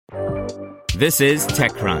This is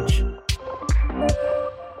TechCrunch.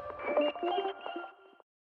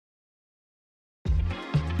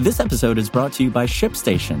 This episode is brought to you by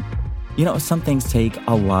ShipStation. You know, some things take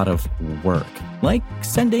a lot of work, like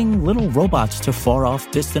sending little robots to far-off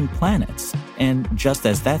distant planets. And just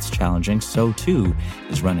as that's challenging, so too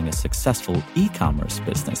is running a successful e-commerce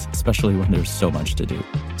business, especially when there's so much to do.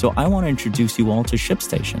 So I want to introduce you all to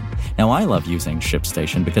ShipStation. Now, I love using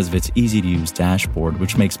ShipStation because of its easy-to-use dashboard,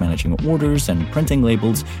 which makes managing orders and printing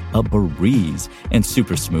labels a breeze and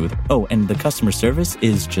super smooth. Oh, and the customer service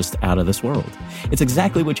is just out of this world. It's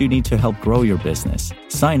exactly what you need to help grow your business.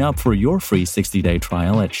 Sign up for your free 60-day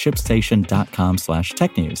trial at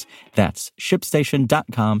shipstation.com/technews. That's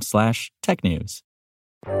shipstation.com/technews.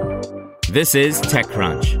 This is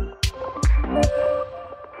TechCrunch.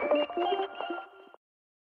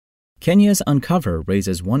 Kenya's Uncover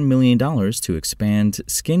raises $1 million to expand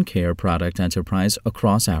skincare product enterprise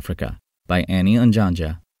across Africa, by Annie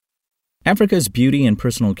Njanja. Africa's beauty and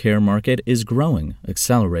personal care market is growing,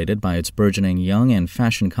 accelerated by its burgeoning young and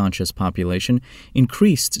fashion-conscious population,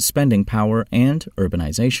 increased spending power, and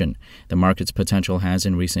urbanization. The market's potential has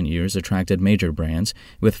in recent years attracted major brands,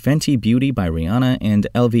 with Fenty Beauty by Rihanna and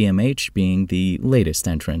LVMH being the latest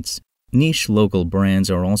entrants. Niche local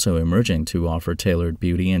brands are also emerging to offer tailored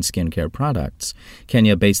beauty and skincare products.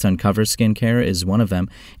 Kenya-based Uncover Skincare is one of them,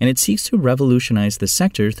 and it seeks to revolutionize the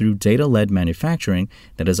sector through data-led manufacturing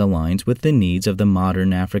that is aligned with the needs of the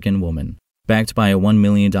modern African woman. Backed by a $1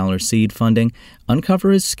 million seed funding,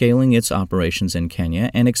 Uncover is scaling its operations in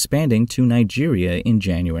Kenya and expanding to Nigeria in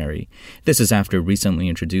January. This is after recently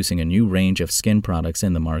introducing a new range of skin products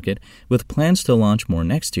in the market, with plans to launch more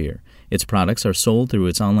next year. Its products are sold through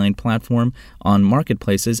its online platform, on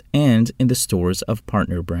marketplaces, and in the stores of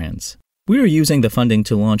partner brands. We are using the funding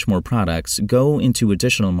to launch more products, go into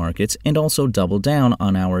additional markets, and also double down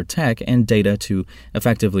on our tech and data to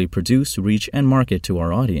effectively produce, reach, and market to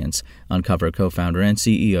our audience, Uncover co-founder and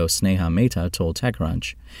CEO Sneha Mehta told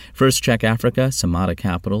TechCrunch. First Check Africa, Samata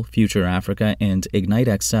Capital, Future Africa, and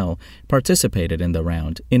Ignite XL participated in the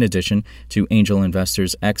round, in addition to angel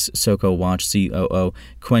investors ex-Soko Watch COO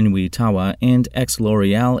Kwenwi Tawa and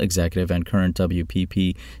ex-L'Oreal executive and current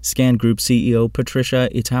WPP Scan Group CEO Patricia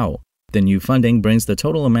Itao. The new funding brings the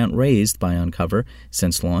total amount raised by Uncover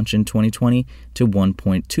since launch in 2020 to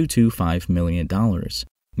 $1.225 million.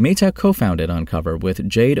 Mehta co-founded Uncover with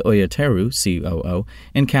Jade Oyeteru, COO,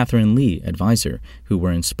 and Catherine Lee, advisor, who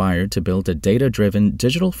were inspired to build a data-driven,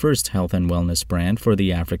 digital-first health and wellness brand for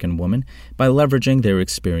the African woman by leveraging their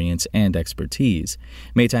experience and expertise.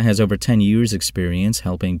 Mehta has over 10 years' experience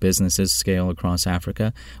helping businesses scale across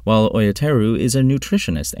Africa, while Oyeteru is a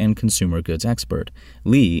nutritionist and consumer goods expert.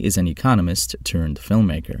 Lee is an economist turned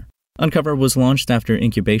filmmaker. Uncover was launched after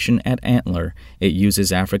incubation at Antler. It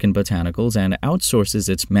uses African botanicals and outsources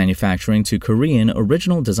its manufacturing to Korean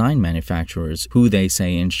original design manufacturers, who they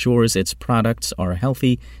say ensures its products are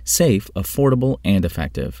healthy, safe, affordable, and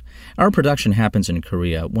effective. Our production happens in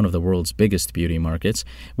Korea, one of the world's biggest beauty markets,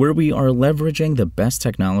 where we are leveraging the best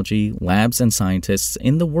technology, labs, and scientists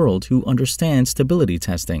in the world who understand stability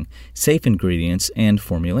testing, safe ingredients, and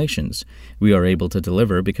formulations. We are able to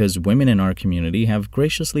deliver because women in our community have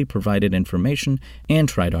graciously provided information and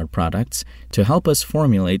tried our products to help us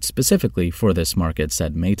formulate specifically for this market,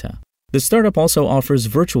 said Mehta. The startup also offers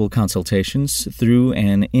virtual consultations through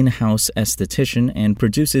an in-house esthetician and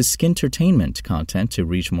produces skin-tertainment content to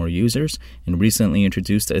reach more users, and recently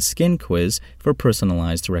introduced a skin quiz for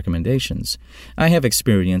personalized recommendations. I have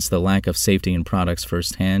experienced the lack of safety in products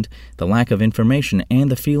firsthand, the lack of information, and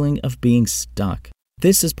the feeling of being stuck.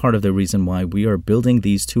 This is part of the reason why we are building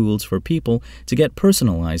these tools for people to get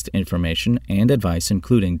personalized information and advice,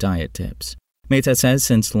 including diet tips. Mehta says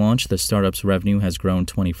since launch, the startup's revenue has grown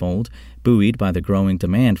 20-fold, buoyed by the growing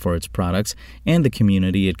demand for its products and the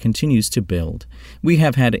community it continues to build. We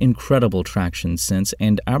have had incredible traction since,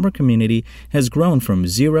 and our community has grown from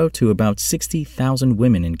 0 to about 60,000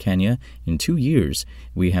 women in Kenya in 2 years.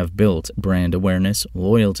 We have built brand awareness,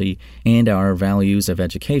 loyalty, and our values of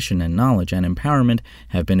education and knowledge and empowerment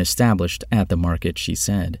have been established at the market, she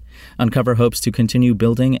said. Uncover hopes to continue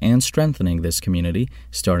building and strengthening this community,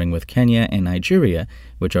 starting with Kenya and Nigeria,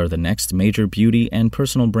 which are the next major beauty and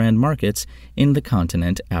personal brand markets in the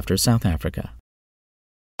continent after South Africa.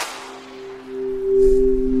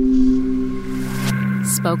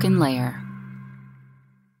 Spoken Layer.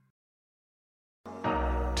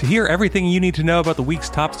 To hear everything you need to know about the week's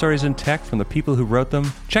top stories in tech from the people who wrote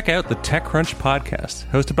them, check out the TechCrunch podcast,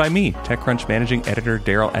 hosted by me, TechCrunch managing editor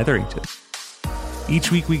Daryl Etherington.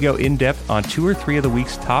 Each week we go in-depth on 2 or 3 of the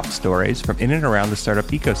week's top stories from in and around the startup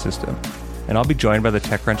ecosystem. and I'll be joined by the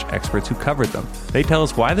TechCrunch experts who covered them. They tell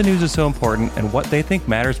us why the news is so important and what they think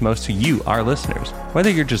matters most to you, our listeners, whether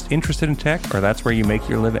you're just interested in tech or that's where you make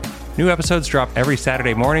your living. New episodes drop every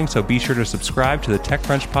Saturday morning, so be sure to subscribe to the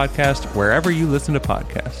TechCrunch podcast wherever you listen to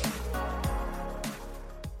podcasts.